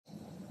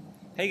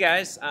Hey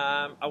guys,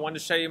 I wanted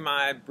to show you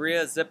my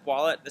Brea Zip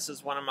wallet. This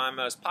is one of my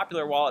most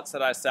popular wallets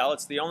that I sell.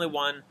 It's the only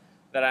one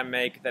that I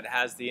make that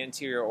has the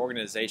interior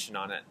organization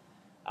on it.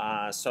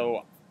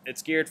 So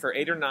it's geared for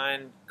 8 or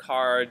 9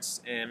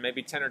 cards and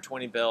maybe 10 or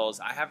 20 bills.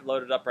 I have it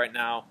loaded up right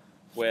now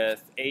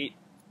with 8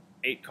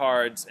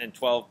 cards and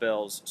 12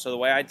 bills. So the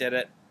way I did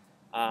it,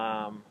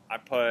 I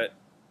put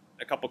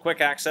a couple quick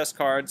access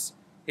cards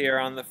here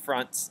on the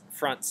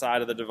front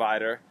side of the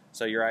divider.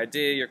 So your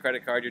ID, your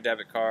credit card, your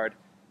debit card.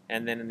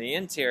 And then in the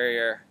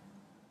interior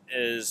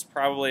is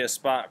probably a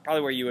spot,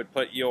 probably where you would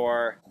put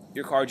your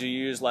cards you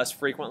use less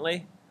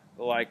frequently,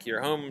 like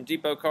your Home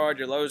Depot card,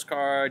 your Lowe's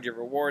card, your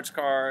rewards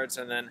cards,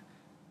 and then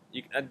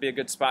that'd be a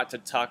good spot to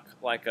tuck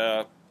like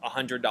a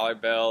 $100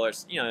 bill or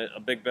a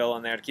big bill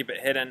in there to keep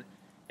it hidden.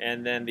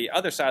 And then the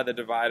other side of the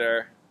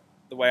divider,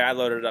 the way I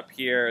loaded it up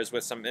here is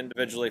with some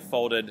individually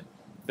folded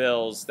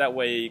bills. That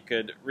way you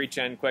could reach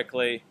in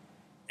quickly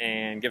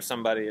and give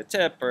somebody a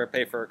tip or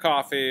pay for a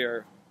coffee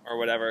or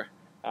whatever.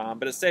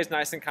 But it stays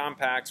nice and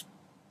compact.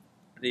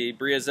 The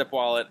Brea Zip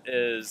wallet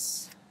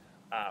is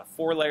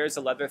 4 layers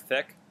of leather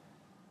thick,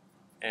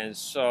 and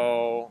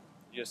so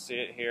you'll see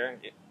it here.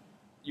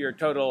 Your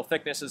total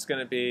thickness is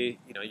going to be,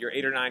 your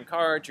 8 or 9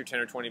 cards, your 10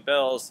 or 20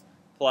 bills,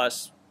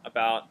 plus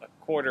about a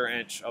 1/4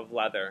 inch of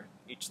leather.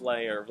 Each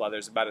layer of leather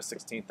is about a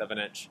 1/16 of an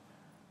inch.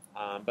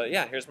 But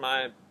yeah, here's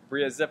my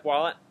Brea Zip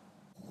wallet,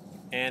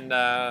 and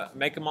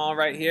make them all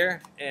right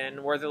here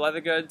in Werther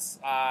Leather Goods.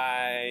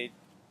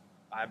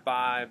 I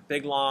buy a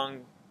big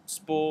long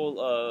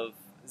spool of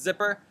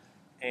zipper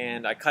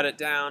and I cut it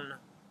down,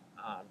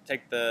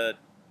 take the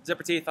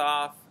zipper teeth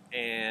off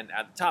and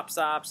add the top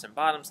stops and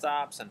bottom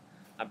stops, and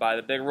I buy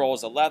the big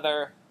rolls of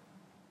leather,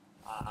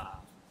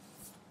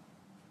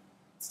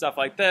 stuff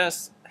like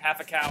this, half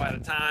a cow at a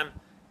time,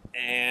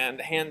 and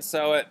hand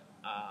sew it.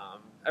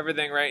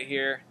 Everything right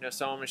here, no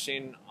sewing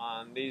machine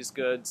on these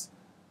goods.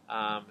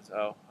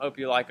 So hope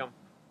you like them.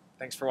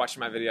 Thanks for watching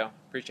my video.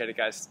 Appreciate it,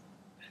 guys.